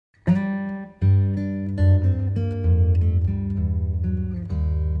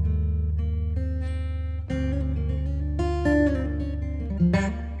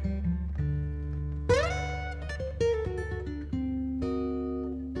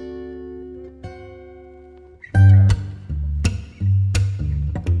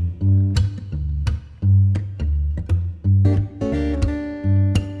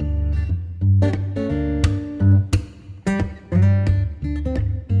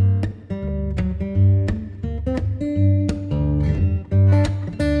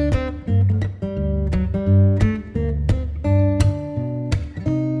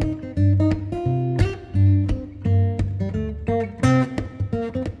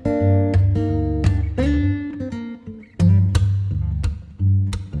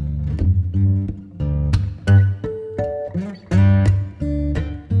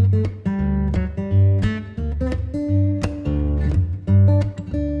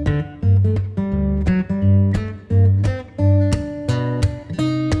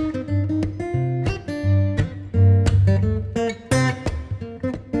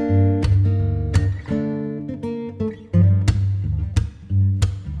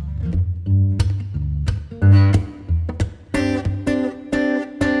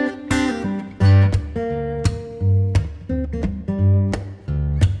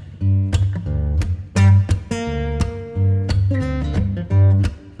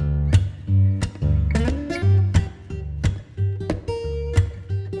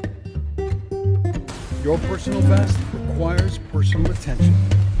your personal best requires personal attention.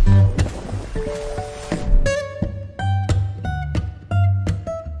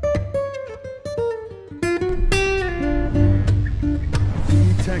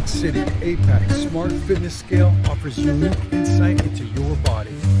 The Tech City Apex Smart Fitness Scale offers unique insight into your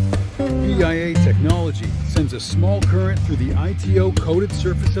body. VIA technology sends a small current through the ITO-coated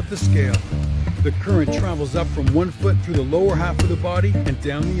surface of the scale. The current travels up from 1 foot through the lower half of the body and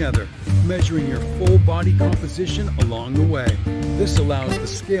down the other, measuring your full body composition along the way. This allows the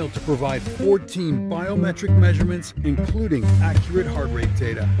scale to provide 14 biometric measurements, including accurate heart rate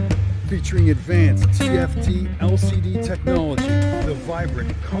data. Featuring advanced TFT LCD technology, the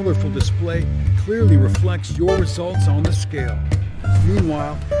vibrant, colorful display clearly reflects your results on the scale.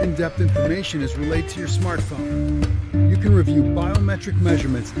 Meanwhile, in-depth information is relayed to your smartphone. You can review biometric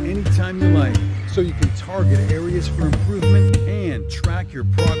measurements anytime you like, so you can target areas for improvement and track your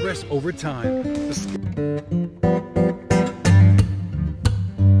progress over time. The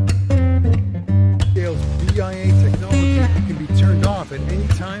scale's VIA technology can be turned off at any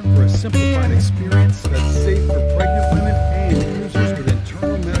time for a simplified experience that's safe for pregnant women and users with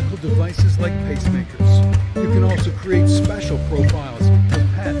internal medical devices like pacemakers. You can also create special profiles for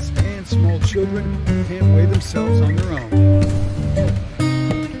pets and small children who can't weigh themselves on their own.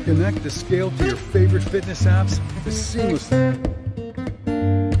 Connect the scale to your favorite fitness apps to seamlessly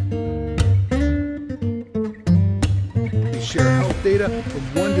share health data from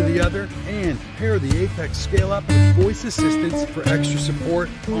one to the other and pair the Apex Scale app with voice assistance for extra support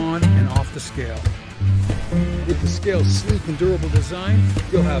on and off the scale. With the scale's sleek and durable design,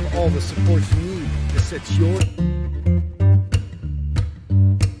 you'll have all the support you need to set your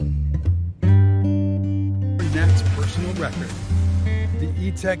next personal record. The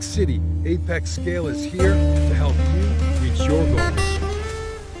eTech City Apex Scale is here to help you reach your goals.